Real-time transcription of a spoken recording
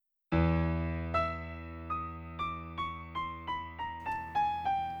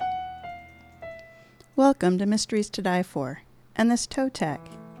Welcome to Mysteries to Die For, and this toe tag.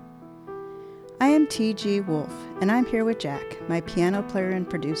 I am T.G. Wolf, and I'm here with Jack, my piano player and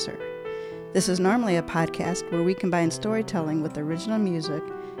producer. This is normally a podcast where we combine storytelling with original music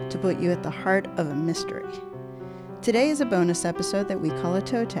to put you at the heart of a mystery. Today is a bonus episode that we call a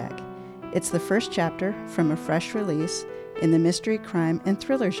toe tag. It's the first chapter from a fresh release in the mystery, crime, and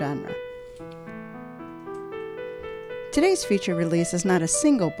thriller genre. Today's feature release is not a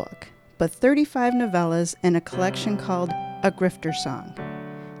single book, but 35 novellas in a collection called A Grifter Song.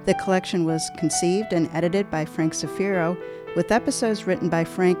 The collection was conceived and edited by Frank Zafiro, with episodes written by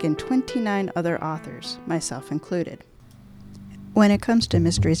Frank and 29 other authors, myself included. When it comes to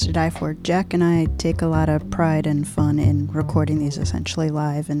Mysteries to Die For, Jack and I take a lot of pride and fun in recording these essentially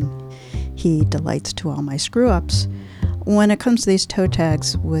live, and he delights to all my screw-ups. When it comes to these toe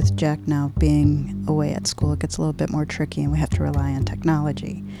tags, with Jack now being away at school, it gets a little bit more tricky and we have to rely on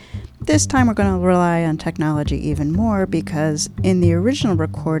technology. This time we're going to rely on technology even more because in the original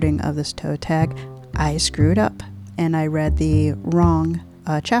recording of this toe tag, I screwed up and I read the wrong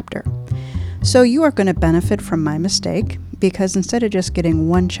chapter. So you are going to benefit from my mistake because instead of just getting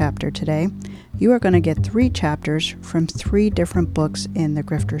one chapter today, you are going to get 3 chapters from 3 different books in the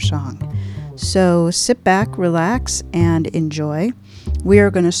Grifter Song. So sit back, relax, and enjoy. We are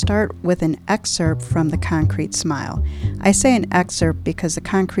going to start with an excerpt from The Concrete Smile. I say an excerpt because The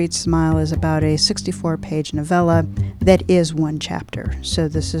Concrete Smile is about a 64-page novella that is one chapter. So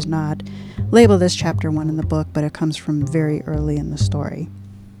this is not labeled as chapter 1 in the book, but it comes from very early in the story.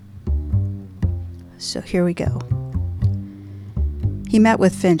 So here we go. He met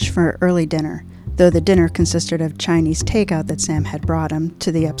with Finch for early dinner, though the dinner consisted of Chinese takeout that Sam had brought him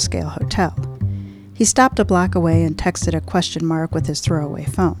to the upscale hotel. He stopped a block away and texted a question mark with his throwaway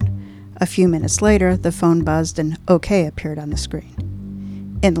phone. A few minutes later, the phone buzzed and OK appeared on the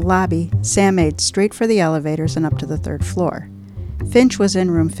screen. In the lobby, Sam made straight for the elevators and up to the 3rd floor. Finch was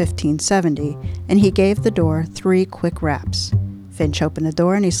in room 1570, and he gave the door 3 quick raps. Finch opened the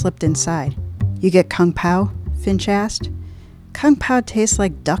door and he slipped inside. "You get Kung Pao?" Finch asked. "Kung Pao tastes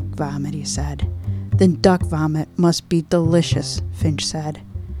like duck vomit," he said. "Then duck vomit must be delicious," Finch said.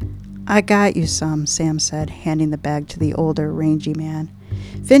 "I got you some," Sam said, handing the bag to the older, rangy man.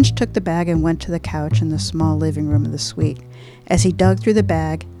 Finch took the bag and went to the couch in the small living room of the suite. As he dug through the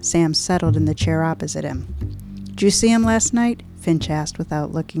bag, Sam settled in the chair opposite him. "Did you see him last night?" Finch asked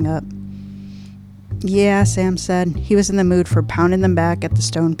without looking up. "Yeah," Sam said. "He was in the mood for pounding them back at the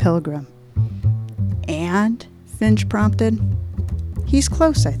Stone Pilgrim." "And?" Finch prompted. "He's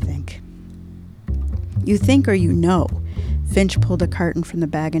close, I think." "You think or you know?" Finch pulled a carton from the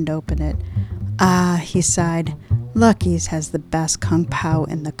bag and opened it. "Ah," he sighed. "Lucky's has the best Kung Pao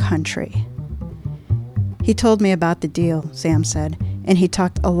in the country." "He told me about the deal," Sam said, "and he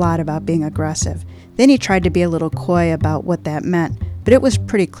talked a lot about being aggressive. Then he tried to be a little coy about what that meant, but it was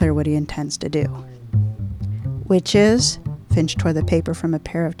pretty clear what he intends to do." "Which is?" Finch tore the paper from a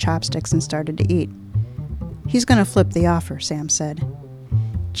pair of chopsticks and started to eat. "He's going to flip the offer," Sam said.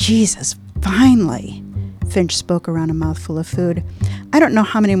 "Jesus, finally!" Finch spoke around a mouthful of food. "I don't know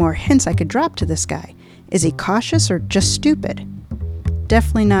how many more hints I could drop to this guy. Is he cautious or just stupid?"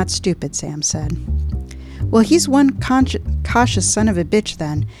 "Definitely not stupid," Sam said. "Well, he's one cautious son of a bitch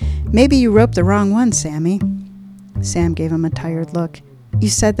then. Maybe you roped the wrong one, Sammy." Sam gave him a tired look. "You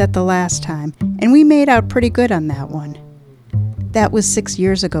said that the last time, and we made out pretty good on that one." "That was 6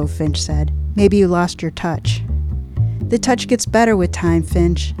 years ago," Finch said. "Maybe you lost your touch." "The touch gets better with time,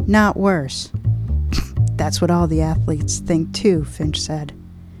 Finch, not worse." "That's what all the athletes think too," Finch said.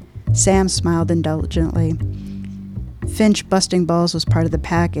 Sam smiled indulgently. Finch busting balls was part of the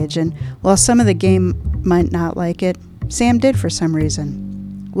package, and while some of the game might not like it, Sam did for some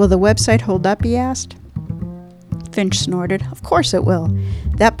reason. "Will the website hold up?" he asked. Finch snorted. "Of course it will.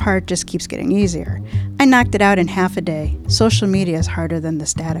 That part just keeps getting easier. I knocked it out in half a day. Social media is harder than the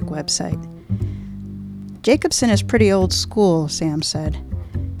static website." "Jacobson is pretty old school," Sam said.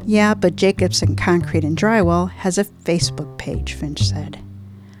 "Yeah, but Jacobson Concrete and Drywall has a Facebook page," Finch said.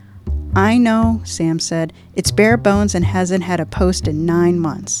 "I know," Sam said. "It's bare bones and hasn't had a post in 9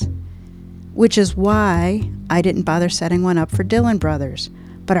 months. Which is why I didn't bother setting one up for Dillon Brothers.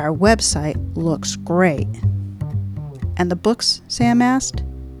 But our website looks great." "And the books?" Sam asked.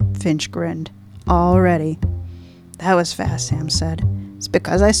 Finch grinned. "Already." "That was fast," Sam said. "It's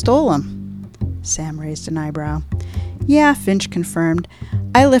because I stole them." Sam raised an eyebrow. "Yeah," Finch confirmed.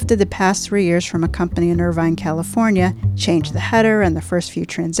 "I lifted the past 3 years from a company in Irvine, California, changed the header and the first few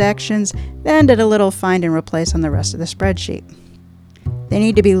transactions, then did a little find and replace on the rest of the spreadsheet." "They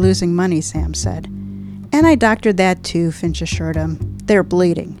need to be losing money," Sam said. "And I doctored that too," Finch assured him. "They're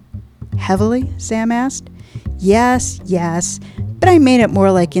bleeding." Heavily? Sam asked. Yes, but I made it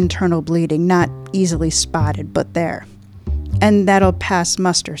more like internal bleeding, not easily spotted, but there. And that'll pass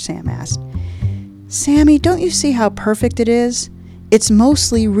muster, Sam asked. Sammy, don't you see how perfect it is? It's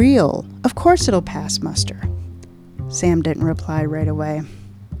mostly real. Of course it'll pass muster. Sam didn't reply right away.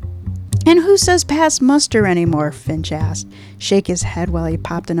 And who says pass muster anymore? Finch asked, shake his head while he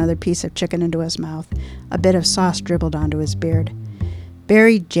popped another piece of chicken into his mouth. A bit of sauce dribbled onto his beard.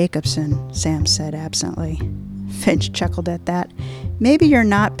 Barry Jacobson, Sam said absently. Finch chuckled at that. Maybe you're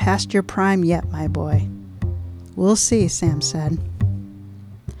not past your prime yet, my boy. We'll see, Sam said.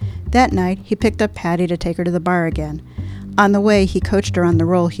 That night, he picked up Patty to take her to the bar again. On the way, he coached her on the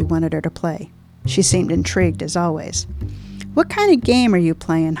role he wanted her to play. She seemed intrigued, as always. What kind of game are you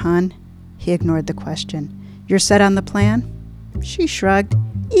playing, hon? He ignored the question. You're set on the plan? She shrugged.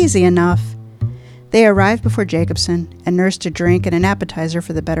 Easy enough. They arrived before Jacobson and nursed a drink and an appetizer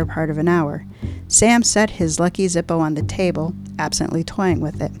for the better part of an hour. Sam set his lucky Zippo on the table, absently toying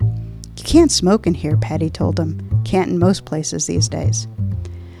with it. You can't smoke in here, Patty told him. Can't in most places these days.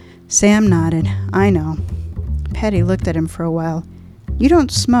 Sam nodded. I know. Patty looked at him for a while. You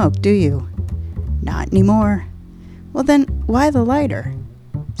don't smoke, do you? Not anymore. Well then, why the lighter?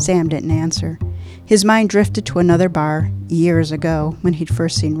 Sam didn't answer. His mind drifted to another bar, years ago, when he'd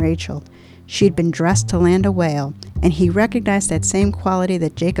first seen Rachel. She'd been dressed to land a whale, and he recognized that same quality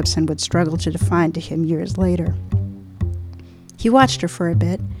that Jacobson would struggle to define to him years later. He watched her for a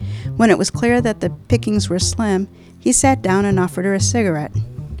bit. When it was clear that the pickings were slim, he sat down and offered her a cigarette.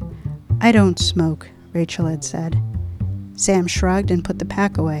 I don't smoke, Rachel had said. Sam shrugged and put the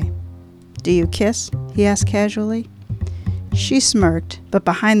pack away. Do you kiss? He asked casually. She smirked, but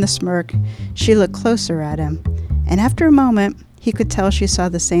behind the smirk, she looked closer at him, and after a moment, he could tell she saw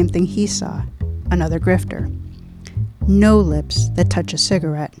the same thing he saw, another grifter. No lips that touch a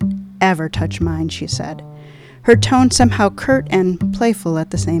cigarette ever touch mine, she said, her tone somehow curt and playful at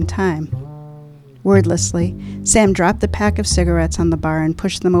the same time. Wordlessly, Sam dropped the pack of cigarettes on the bar and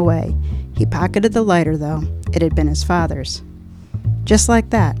pushed them away. He pocketed the lighter, though. It had been his father's. Just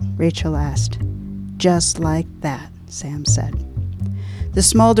like that, Rachel asked. Just like that, Sam said. The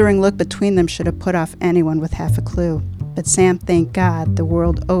smoldering look between them should have put off anyone with half a clue. But Sam thanked God the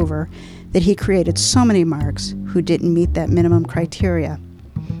world over that he created so many marks who didn't meet that minimum criteria.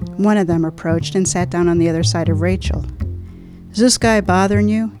 One of them approached and sat down on the other side of Rachel. Is this guy bothering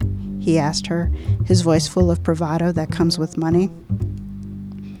you? He asked her, his voice full of bravado that comes with money.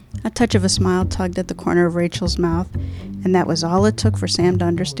 A touch of a smile tugged at the corner of Rachel's mouth, and that was all it took for Sam to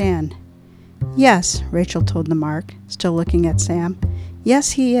understand. Yes, Rachel told the mark, still looking at Sam.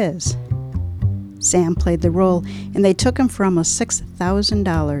 Yes, he is. Sam played the role, and they took him for almost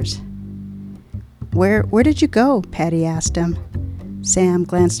 $6,000. Where did you go? Patty asked him. Sam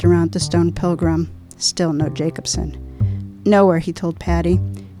glanced around to Stone Pilgrim. Still no Jacobson. Nowhere, he told Patty.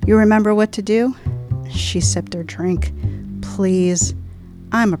 You remember what to do? She sipped her drink. Please.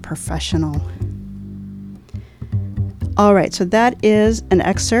 I'm a professional. All right, so that is an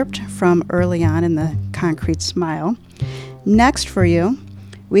excerpt from early on in the Concrete Smile. Next for you,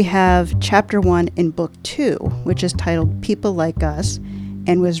 we have Chapter 1 in Book 2, which is titled People Like Us,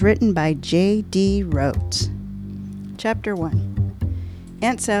 and was written by J.D. Rhodes. Chapter 1.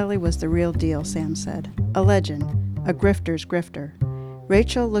 Aunt Sally was the real deal, Sam said. A legend, a grifter's grifter.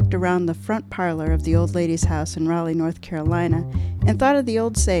 Rachel looked around the front parlor of the old lady's house in Raleigh, North Carolina, and thought of the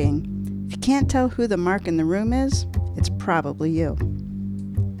old saying, if you can't tell who the mark in the room is, it's probably you.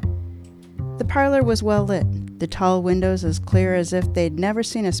 The parlor was well lit, the tall windows as clear as if they'd never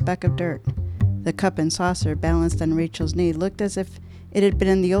seen a speck of dirt. The cup and saucer balanced on Rachel's knee looked as if it had been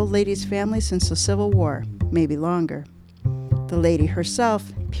in the old lady's family since the Civil War, maybe longer. The lady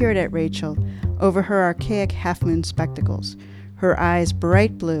herself peered at Rachel over her archaic half-moon spectacles, her eyes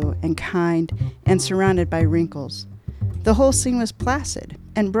bright blue and kind and surrounded by wrinkles. The whole scene was placid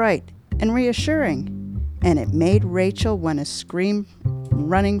and bright and reassuring, and it made Rachel want to scream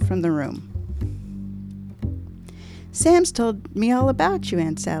running from the room. Sam's told me all about you,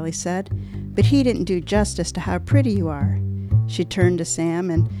 Aunt Sally said, but he didn't do justice to how pretty you are. She turned to Sam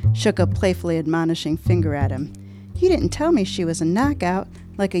and shook a playfully admonishing finger at him. You didn't tell me she was a knockout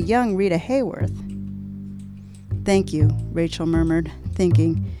like a young Rita Hayworth. Thank you, Rachel murmured,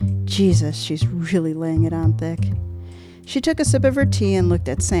 thinking, Jesus, she's really laying it on thick. She took a sip of her tea and looked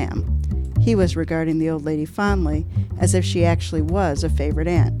at Sam. He was regarding the old lady fondly, as if she actually was a favorite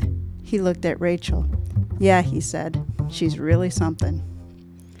aunt. He looked at Rachel. Yeah, he said, she's really something.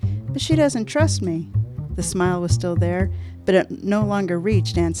 But she doesn't trust me. The smile was still there, but it no longer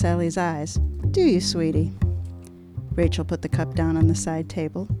reached Aunt Sally's eyes. Do you, sweetie? Rachel put the cup down on the side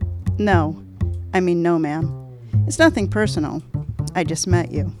table. No. No, ma'am. It's nothing personal. I just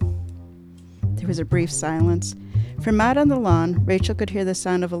met you. There was a brief silence. From out on the lawn, Rachel could hear the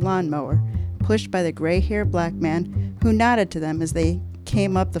sound of a lawnmower, pushed by the gray-haired black man who nodded to them as they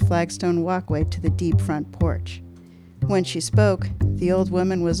came up the flagstone walkway to the deep front porch. When she spoke, the old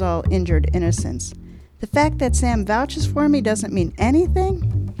woman was all injured innocence. The fact that Sam vouches for me doesn't mean anything?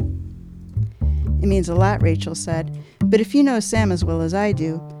 It means a lot, Rachel said. But if you know Sam as well as I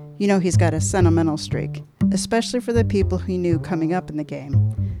do, you know he's got a sentimental streak, especially for the people he knew coming up in the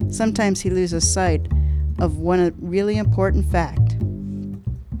game. Sometimes he loses sight of one really important fact,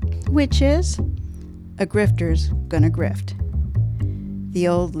 which is a grifter's gonna grift. The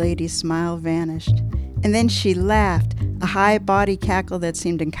old lady's smile vanished, and then she laughed, a high body cackle that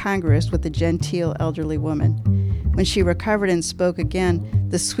seemed incongruous with the genteel elderly woman. When she recovered and spoke again,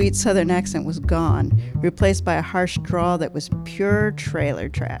 the sweet southern accent was gone, replaced by a harsh drawl that was pure trailer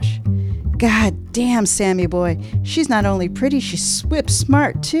trash. God damn, Sammy boy, she's not only pretty, she's whip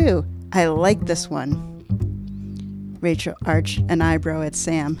smart too. I like this one. Rachel arched an eyebrow at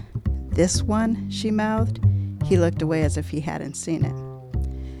Sam. This one? She mouthed. He looked away as if he hadn't seen it.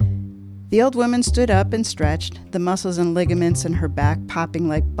 The old woman stood up and stretched, the muscles and ligaments in her back popping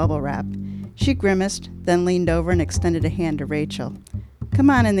like bubble wrap. She grimaced, then leaned over and extended a hand to Rachel. Come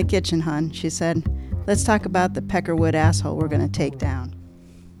on in the kitchen, hon, she said. Let's talk about the peckerwood asshole we're going to take down.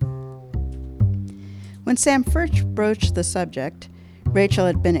 When Sam first broached the subject, Rachel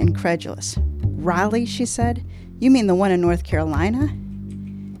had been incredulous. Raleigh, she said. You mean the one in North Carolina?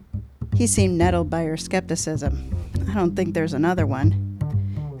 He seemed nettled by her skepticism. I don't think there's another one.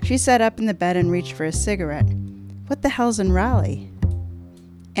 She sat up in the bed and reached for a cigarette. What the hell's in Raleigh?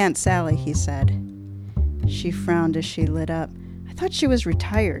 Aunt Sally, he said. She frowned as she lit up. I thought she was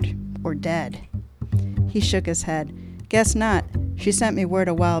retired or dead. He shook his head. Guess not. She sent me word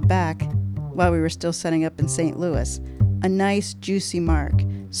a while back, while we were still setting up in St. Louis. A nice, juicy mark.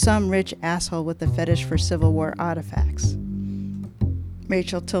 Some rich asshole with a fetish for Civil War artifacts.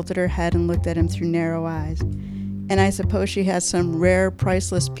 Rachel tilted her head and looked at him through narrow eyes. And I suppose she has some rare,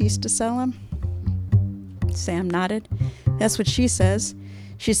 priceless piece to sell him? Sam nodded. That's what she says.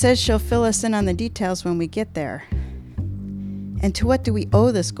 She says she'll fill us in on the details when we get there. And to what do we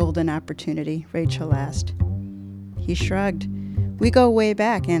owe this golden opportunity? Rachel asked. He shrugged. We go way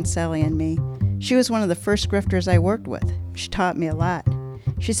back, Aunt Sally and me. She was one of the first grifters I worked with. She taught me a lot.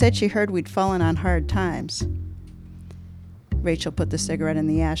 She said she heard we'd fallen on hard times. Rachel put the cigarette in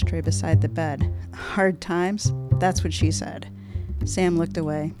the ashtray beside the bed. Hard times? That's what she said. Sam looked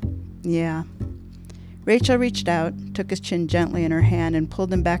away. Yeah. Rachel reached out, took his chin gently in her hand, and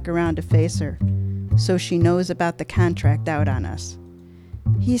pulled him back around to face her. So she knows about the contract out on us.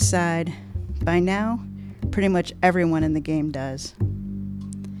 He sighed. By now, pretty much everyone in the game does.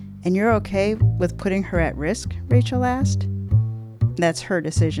 And you're okay with putting her at risk? Rachel asked. That's her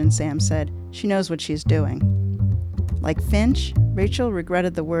decision, Sam said. She knows what she's doing. Like Finch? Rachel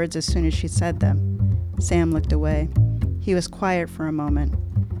regretted the words as soon as she said them. Sam looked away. He was quiet for a moment.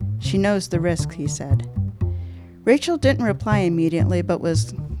 She knows the risk, he said. Rachel didn't reply immediately, but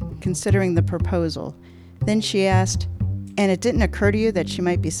was considering the proposal. Then she asked, and it didn't occur to you that she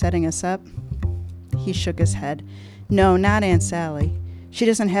might be setting us up? He shook his head. No, not Aunt Sally. She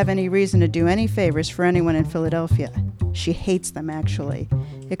doesn't have any reason to do any favors for anyone in Philadelphia. She hates them, actually.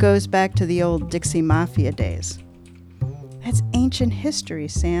 It goes back to the old Dixie Mafia days. That's ancient history,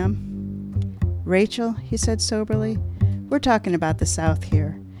 Sam. Rachel, he said soberly, we're talking about the South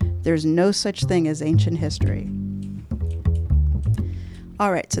here. There's no such thing as ancient history.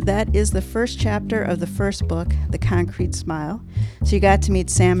 All right, so that is the first chapter of the first book, The Concrete Smile. So you got to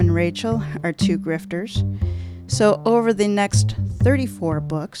meet Sam and Rachel, our two grifters. So over the next 34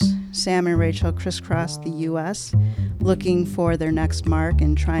 books, Sam and Rachel crisscross the U.S., looking for their next mark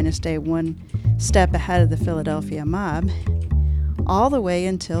and trying to stay one step ahead of the Philadelphia mob, all the way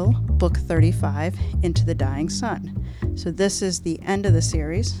until book 35, Into the Dying Sun. So this is the end of the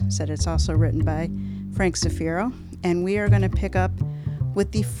series. Said it's also written by Frank Zafiro, and we are going to pick up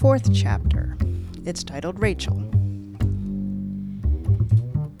with the fourth chapter. It's titled Rachel.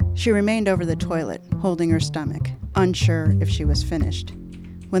 She remained over the toilet, holding her stomach, unsure if she was finished.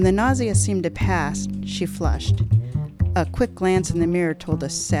 When the nausea seemed to pass, she flushed. A quick glance in the mirror told a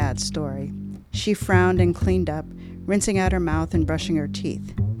sad story. She frowned and cleaned up, rinsing out her mouth and brushing her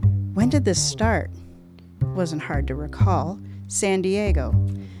teeth. When did this start? It wasn't hard to recall. San Diego.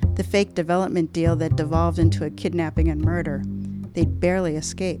 The fake development deal that devolved into a kidnapping and murder. They'd barely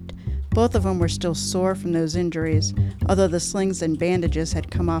escaped. Both of them were still sore from those injuries, although the slings and bandages had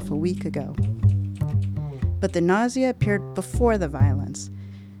come off a week ago. But the nausea appeared before the violence.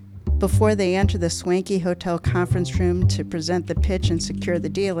 before they enter the swanky hotel conference room to present the pitch and secure the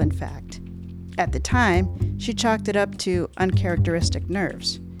deal, in fact. At the time, she chalked it up to uncharacteristic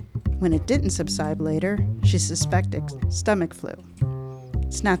nerves. When it didn't subside later, she suspected stomach flu.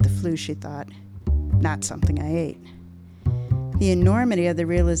 It's not the flu, she thought. Not something I ate. The enormity of the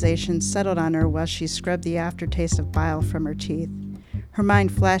realization settled on her while she scrubbed the aftertaste of bile from her teeth. Her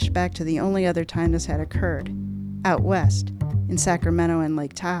mind flashed back to the only other time this had occurred, out west, in Sacramento and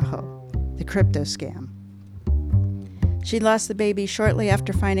Lake Tahoe, the crypto scam. She lost the baby shortly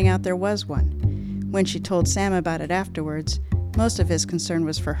after finding out there was one. When she told Sam about it afterwards, most of his concern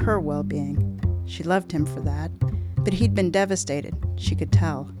was for her well-being. She loved him for that, but he'd been devastated, she could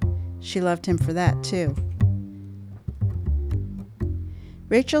tell. She loved him for that, too.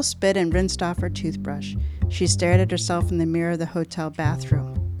 Rachel spit and rinsed off her toothbrush. She stared at herself in the mirror of the hotel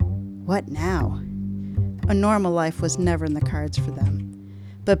bathroom. What now? A normal life was never in the cards for them.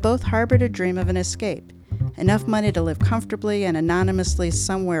 But both harbored a dream of an escape, enough money to live comfortably and anonymously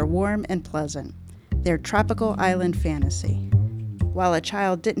somewhere warm and pleasant. Their tropical island fantasy. While a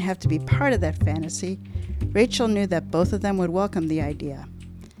child didn't have to be part of that fantasy, Rachel knew that both of them would welcome the idea.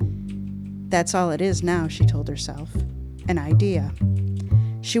 That's all it is now, she told herself. An idea.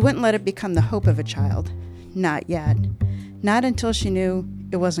 She wouldn't let it become the hope of a child. Not yet. Not until she knew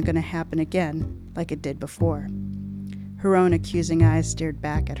it wasn't going to happen again like it did before. Her own accusing eyes stared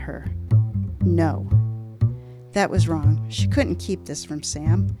back at her. No. That was wrong. She couldn't keep this from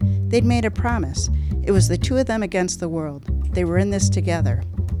Sam. They'd made a promise. It was the two of them against the world. They were in this together.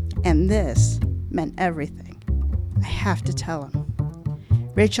 And this meant everything. I have to tell him.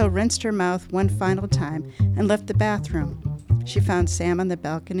 Rachel rinsed her mouth one final time and left the bathroom. She found Sam on the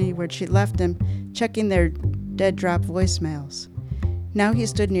balcony where she'd left him, checking their dead-drop voicemails. Now he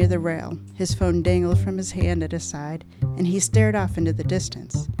stood near the rail. His phone dangled from his hand at his side, and he stared off into the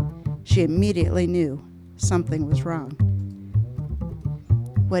distance. She immediately knew something was wrong.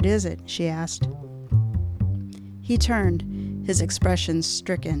 What is it? She asked. He turned, his expression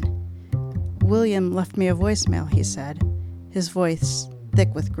stricken. William left me a voicemail, he said, his voice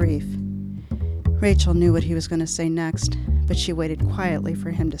thick with grief. Rachel knew what he was going to say next, but she waited quietly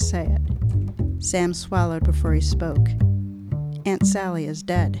for him to say it. Sam swallowed before he spoke. Aunt Sally is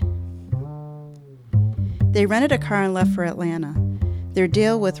dead. They rented a car and left for Atlanta. Their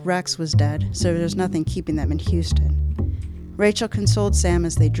deal with Rex was dead, so there was nothing keeping them in Houston. Rachel consoled Sam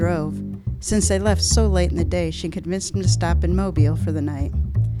as they drove. Since they left so late in the day, she convinced him to stop in Mobile for the night.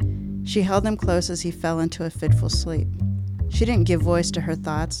 She held him close as he fell into a fitful sleep. She didn't give voice to her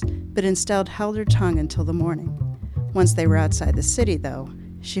thoughts, but instead held her tongue until the morning. Once they were outside the city, though,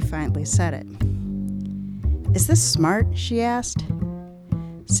 she finally said it. Is this smart? She asked.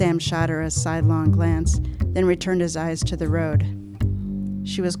 Sam shot her a sidelong glance, then returned his eyes to the road.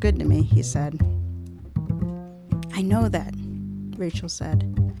 She was good to me, he said. I know that, Rachel said.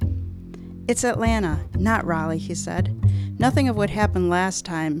 It's Atlanta, not Raleigh, he said. Nothing of what happened last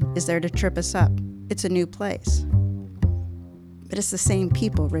time is there to trip us up. It's a new place. But it's the same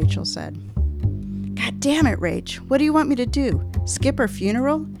people, Rachel said. God damn it, Rach. What do you want me to do? Skip her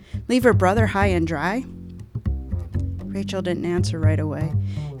funeral? Leave her brother high and dry? Rachel didn't answer right away.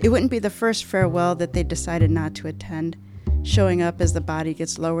 It wouldn't be the first farewell that they'd decided not to attend. Showing up as the body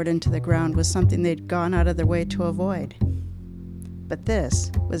gets lowered into the ground was something they'd gone out of their way to avoid. But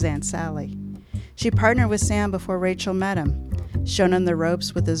this was Aunt Sally. She partnered with Sam before Rachel met him, shown him the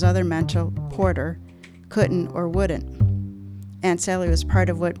ropes with his other mentor, Porter, couldn't or wouldn't. Aunt Sally was part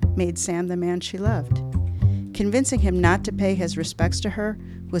of what made Sam the man she loved. Convincing him not to pay his respects to her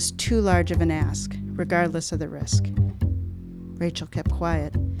was too large of an ask, regardless of the risk. Rachel kept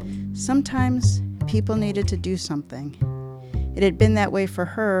quiet. Sometimes people needed to do something. It had been that way for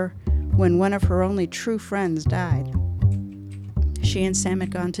her when one of her only true friends died. She and Sam had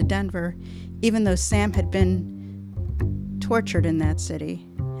gone to Denver, even though Sam had been tortured in that city,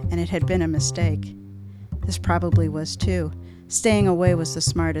 and it had been a mistake. This probably was too. Staying away was the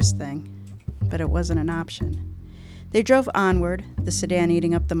smartest thing, but it wasn't an option. They drove onward, the sedan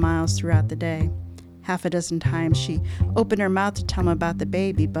eating up the miles throughout the day. Half a dozen times she opened her mouth to tell him about the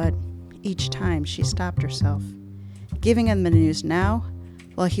baby, but each time she stopped herself. Giving him the news now,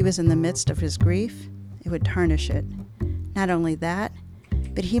 while he was in the midst of his grief, it would tarnish it. Not only that,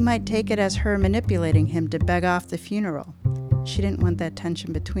 but he might take it as her manipulating him to beg off the funeral. She didn't want that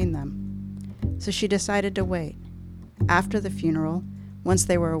tension between them. So she decided to wait. After the funeral, once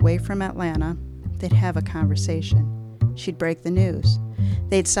they were away from Atlanta, they'd have a conversation. She'd break the news.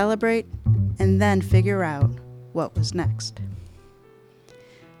 They'd celebrate and then figure out what was next.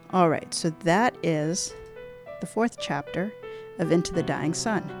 All right, so that is the 4th chapter of Into the Dying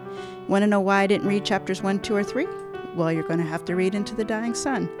Sun. Want to know why I didn't read chapters 1, 2, or 3? Well, you're going to have to read Into the Dying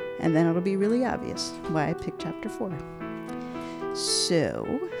Sun, and then it'll be really obvious why I picked chapter 4.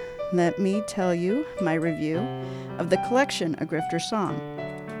 So, let me tell you my review of the collection, A Grifter Song.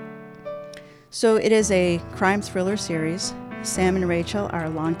 So, it is a crime thriller series. Sam and Rachel are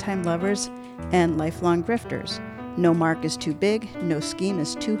longtime lovers and lifelong grifters. No mark is too big, no scheme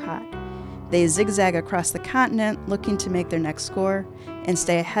is too hot. They zigzag across the continent looking to make their next score and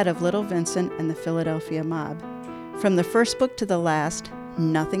stay ahead of Little Vincent and the Philadelphia mob. From the first book to the last,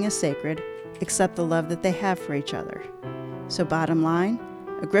 nothing is sacred except the love that they have for each other. So bottom line,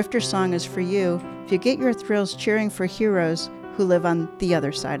 A Grifter Song is for you if you get your thrills cheering for heroes who live on the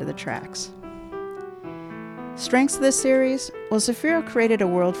other side of the tracks. Strengths of this series? Well, Zafiro created a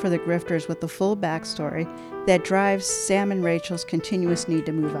world for the grifters with the full backstory that drives Sam and Rachel's continuous need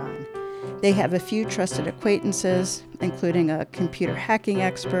to move on. They have a few trusted acquaintances, including a computer hacking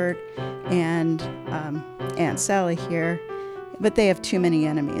expert and Aunt Sally here, but they have too many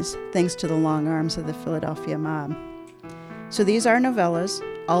enemies, thanks to the long arms of the Philadelphia mob. So these are novellas.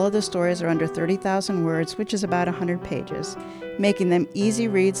 All of the stories are under 30,000 words, which is about 100 pages, making them easy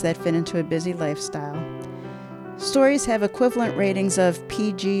reads that fit into a busy lifestyle. Stories have equivalent ratings of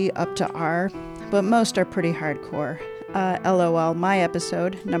PG up to R, but most are pretty hardcore. LOL, my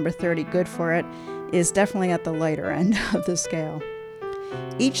episode, number 30, Good for It, is definitely at the lighter end of the scale.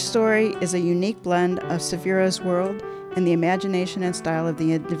 Each story is a unique blend of Zafiro's world and the imagination and style of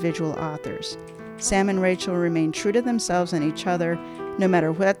the individual authors. Sam and Rachel remain true to themselves and each other, no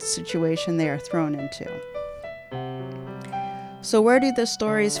matter what situation they are thrown into. So where do the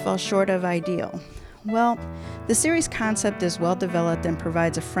stories fall short of ideal? Well, the series concept is well developed and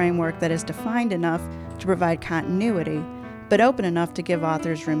provides a framework that is defined enough to provide continuity, but open enough to give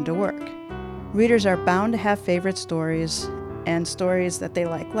authors room to work. Readers are bound to have favorite stories and stories that they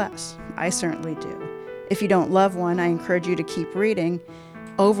like less. I certainly do. If you don't love one, I encourage you to keep reading.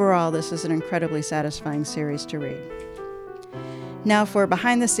 Overall, this is an incredibly satisfying series to read. Now, for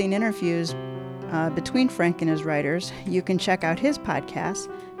behind-the-scene interviews between Frank and his writers, you can check out his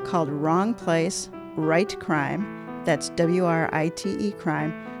podcast called Wrong Place, Right Crime. That's WRITE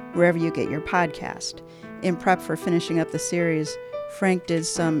Crime, wherever you get your podcast. In prep for finishing up the series, Frank did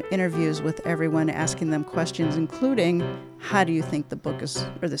some interviews with everyone, asking them questions, including, how do you think the book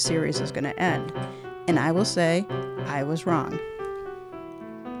or the series is going to end? And I will say, I was wrong.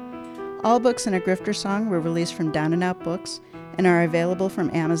 All books in A Grifter Song were released from Down and Out Books and are available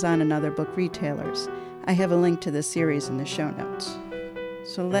from Amazon and other book retailers. I have a link to this series in the show notes.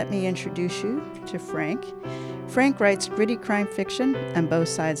 So let me introduce you to Frank. Frank writes gritty crime fiction on both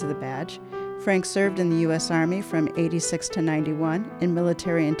sides of the badge. Frank served in the U.S. Army from 86 to 91 in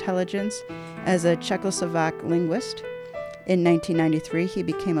military intelligence as a Czechoslovak linguist. In 1993, he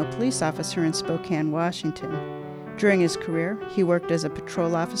became a police officer in Spokane, Washington. During his career, he worked as a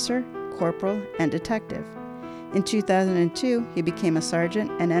patrol officer, corporal, and detective. In 2002, he became a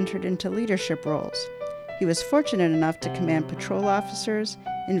sergeant and entered into leadership roles. He was fortunate enough to command patrol officers,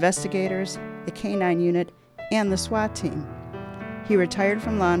 investigators, the K-9 unit, and the SWAT team. He retired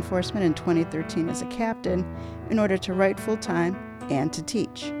from law enforcement in 2013 as a captain in order to write full-time and to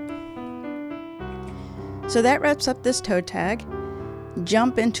teach. So that wraps up this toe tag.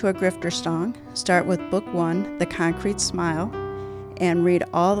 Jump into A Grifter Song, start with Book 1, The Concrete Smile, and read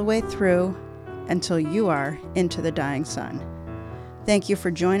all the way through until you are into the dying sun. Thank you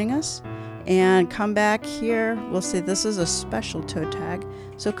for joining us, and come back here. We'll say this is a special toe tag,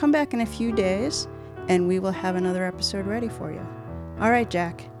 so come back in a few days and we will have another episode ready for you. All right,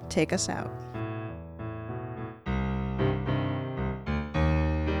 Jack, take us out.